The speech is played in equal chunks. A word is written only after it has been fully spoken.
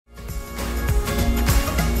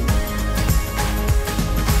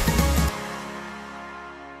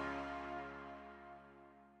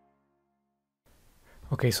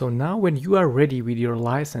Okay, so now when you are ready with your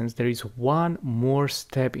license, there is one more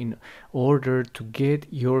step in order to get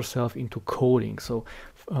yourself into coding. So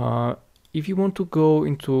if you want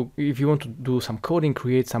to do some coding,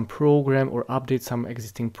 create some program or update some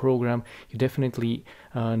existing program, you definitely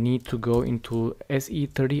need to go into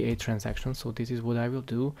SE38 transactions. So this is what I will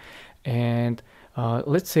do. And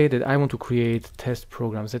let's say that I want to create test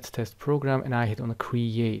programs. That's test program, and I hit on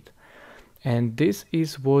create. And this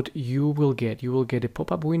is what you will get. You will get a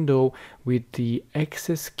pop-up window with the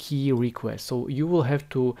access key request. So you will have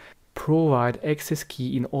to provide access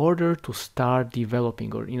key in order to start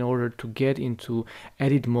developing, or in order to get into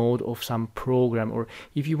edit mode of some program, or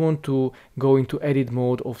if you want to go into edit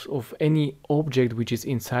mode of any object which is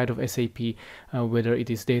inside of SAP, whether it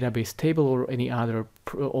is database table or any other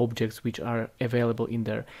objects which are available in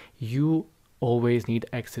there, you always need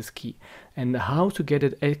access key. And how to get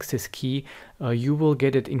that access key, you will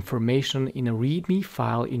get that information in a readme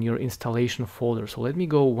file in your installation folder. So let me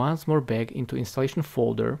go once more back into installation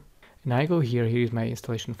folder, and I go here is my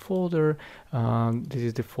installation folder. This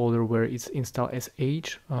is the folder where it's install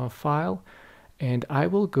sh file, and I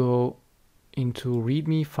will go into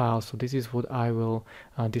readme file. So this is what I will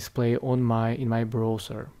display on in my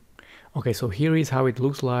browser. Okay, so here is how it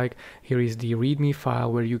looks like. Here is the readme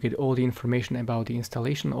file where you get all the information about the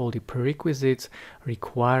installation, all the prerequisites,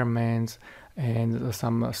 requirements, and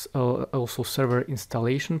some also server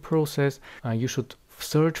installation process. You should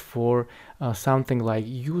search for something like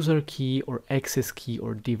user key or access key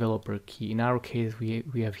or developer key. In our case, we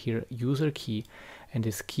have here user key, and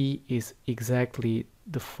this key is exactly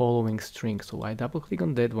the following string. So I double click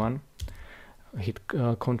on that one, hit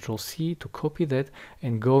Control C to copy that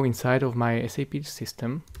and go inside of my SAP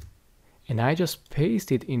system, and I just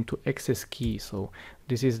paste it into access key. So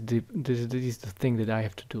this is the thing that I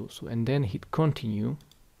have to do. So and then hit continue,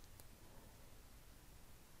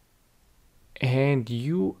 and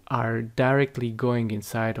you are directly going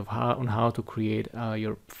inside of how to create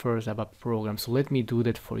your first ABAP program. So let me do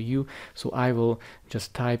that for you. So I will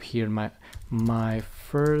just type here my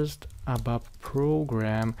first ABAP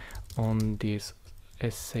program on this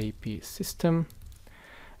SAP system,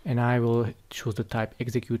 and I will choose the type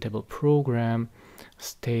executable program,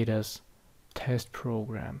 status test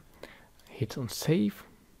program, hit on save,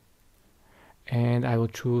 and I will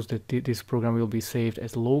choose that this program will be saved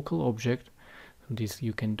as local object. So this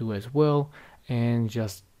you can do as well, and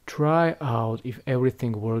just try out if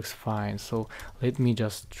everything works fine. So let me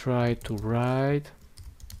just try to write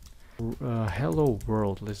hello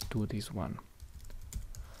world. Let's do this one.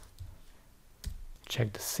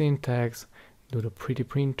 Check the syntax, do the pretty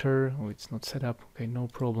printer. Oh, it's not set up. Okay, no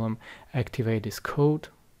problem. Activate this code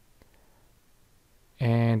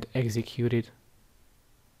and execute it.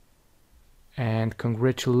 And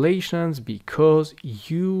congratulations, because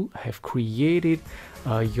you have created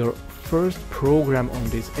your first program on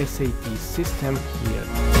this SAP system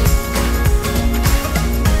here.